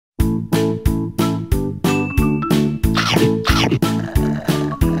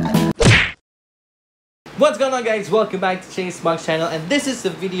What's going on, guys? Welcome back to S.Coups channel, and this is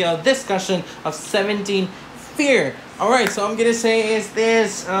the video discussion of 17 Fear. Alright, so I'm gonna say is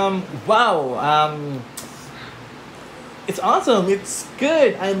this it's awesome, it's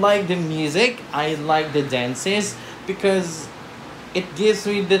good. I like the music, I like the dances, because it gives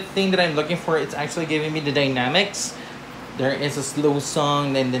me the thing that I'm looking for. It's actually giving me the dynamics. There is a slow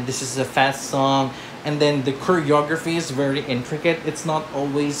song, and then this is a fast song, and then the choreography is very intricate. It's not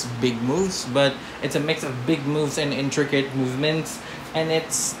always big moves, but it's a mix of big moves and intricate movements, and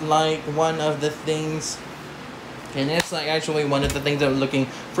it's like one of the things, and it's like actually one of the things I'm looking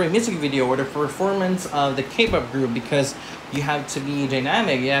for a music video or the performance of the K-pop group, because you have to be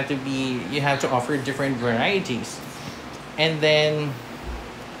dynamic, you have to offer different varieties. And then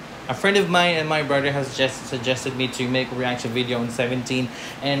a friend of mine and my brother has just suggested me to make a reaction video on 17,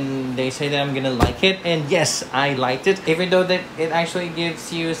 and they say that I'm gonna like it, and yes, I liked it, even though that it actually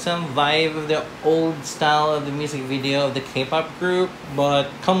gives you some vibe of the old style of the music video of the K-pop group. But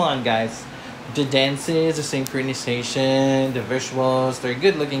come on, guys, the dances, the synchronization, the visuals, they're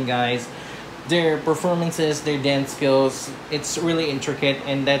good looking, guys. Their performances, their dance skills, it's really intricate,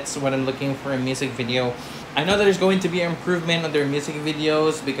 and that's what I'm looking for in a music video. I know that there's going to be improvement on their music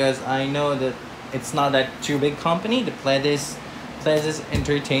videos, because I know that it's not that too big company. The Pledis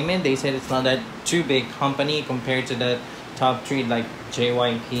Entertainment, they said it's not that too big company compared to the top three like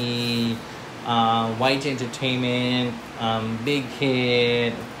JYP, YG Entertainment, Big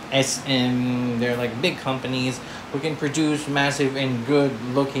Hit, SM. They're like big companies who can produce massive and good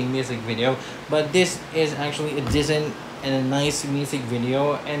looking music video. But this is actually a decent and a nice music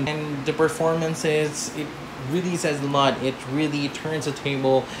video, and the performances, it really says a lot. It really turns the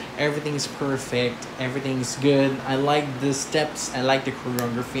table. Everything's perfect, everything's good. I like the steps, I like the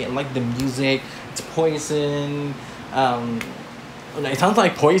choreography, I like the music. It's Poison. It sounds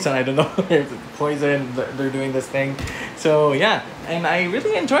like Poison, I don't know if it's Poison, they're doing this thing. So yeah, and I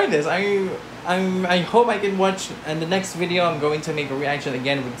really enjoyed this. I hope I can watch in the next video. I'm going to make a reaction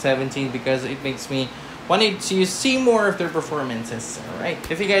again with 17, because it makes me wanted to see more of their performances.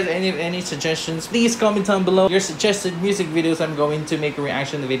 Alright, if you guys any suggestions, please comment down below your suggested music videos. I'm going to make a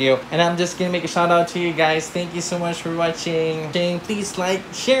reaction video, and I'm just gonna make a shout out to you guys. Thank you so much for watching. Please like,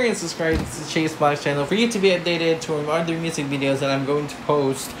 share, and subscribe to the S.Coups channel for you to be updated to other music videos that I'm going to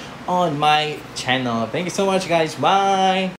post on my channel. Thank you so much, guys. Bye.